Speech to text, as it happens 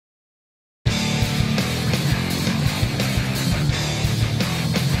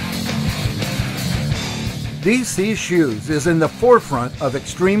DC Shoes is in the forefront of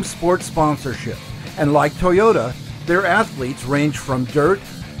extreme sports sponsorship, and like Toyota, their athletes range from dirt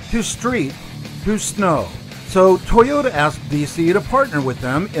to street to snow. So Toyota asked DC to partner with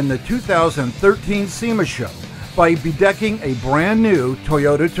them in the 2013 SEMA show by bedecking a brand new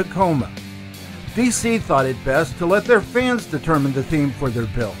Toyota Tacoma. DC thought it best to let their fans determine the theme for their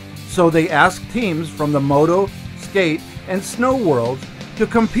build, so they asked teams from the moto, skate, and snow worlds to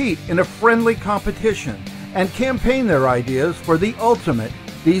compete in a friendly competition and campaign their ideas for the ultimate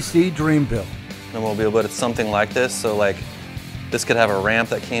DC dream build. Snowmobile, but it's something like this, so like this could have a ramp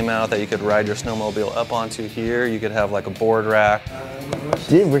that came out that you could ride your snowmobile up onto here. You could have like a board rack.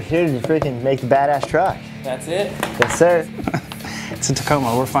 Dude, we're here to freaking make the badass truck. That's it? Yes, sir. It's a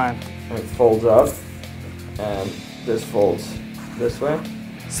Tacoma, we're fine. It folds up, and this folds this way.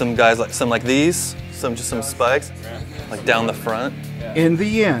 Some guys like these, just some spikes, like down the front. In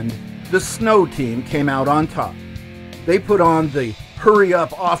the end, the snow team came out on top. They put on the hurry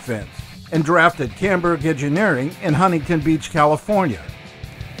up offense and drafted Camberg Engineering in Huntington Beach, California.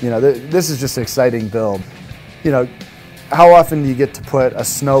 You know, this is just an exciting build. You know, how often do you get to put a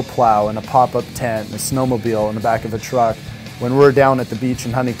snow plow and a pop-up tent and a snowmobile in the back of a truck when we're down at the beach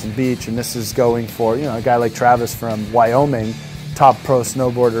in Huntington Beach, and this is going for, you know, a guy like Travis from Wyoming, top pro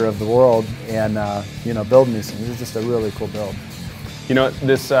snowboarder of the world, and you know, building these things. It's just a really cool build. You know,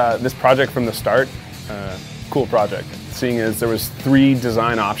 this project from the start, cool project. Seeing as there was 3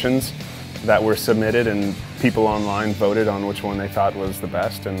 design options that were submitted, and people online voted on which one they thought was the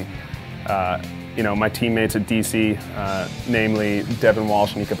best. And you know, my teammates at DC, namely Devin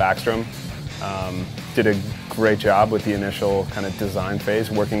Walsh and Nika Backstrom, did a great job with the initial kind of design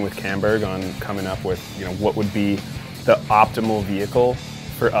phase, working with Camberg on coming up with, you know, what would be the optimal vehicle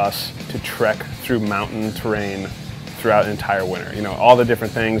for us to trek through mountain terrain throughout an entire winter. You know, all the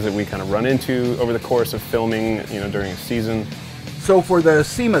different things that we kind of run into over the course of filming, you know, during a season. So for the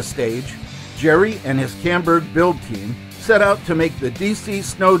SEMA stage, Jerry and his Camberg build team set out to make the DC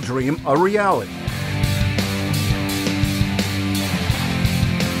snow dream a reality.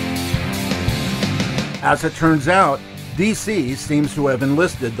 As it turns out, DC seems to have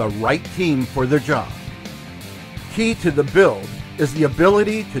enlisted the right team for the job. Key to the build is the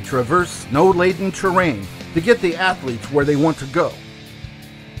ability to traverse snow-laden terrain to get the athletes where they want to go.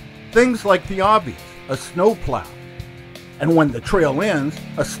 Things like the obvious, a snowplow, and when the trail ends,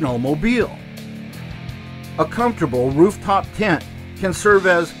 a snowmobile. A comfortable rooftop tent can serve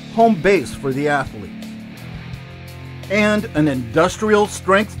as home base for the athletes. And an industrial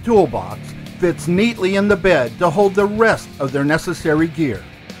strength toolbox fits neatly in the bed to hold the rest of their necessary gear.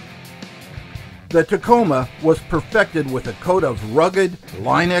 The Tacoma was perfected with a coat of rugged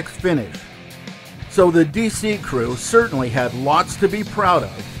Line-X finish, so the DC crew certainly had lots to be proud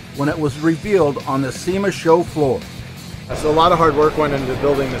of when it was revealed on the SEMA show floor. So a lot of hard work went into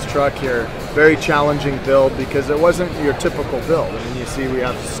building this truck here. Very challenging build because it wasn't your typical build. I mean, you see we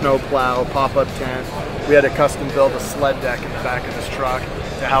have snow plow, pop-up tent. We had to custom build a sled deck in the back of this truck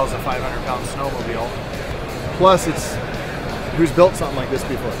to house a 500-pound snowmobile. Plus, who's built something like this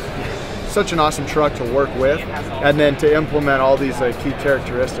before? Such an awesome truck to work with, and then to implement all these key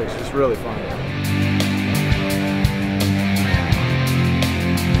characteristics is really fun.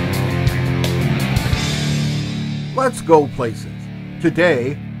 Let's go places.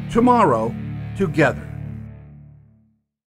 Today, tomorrow, together.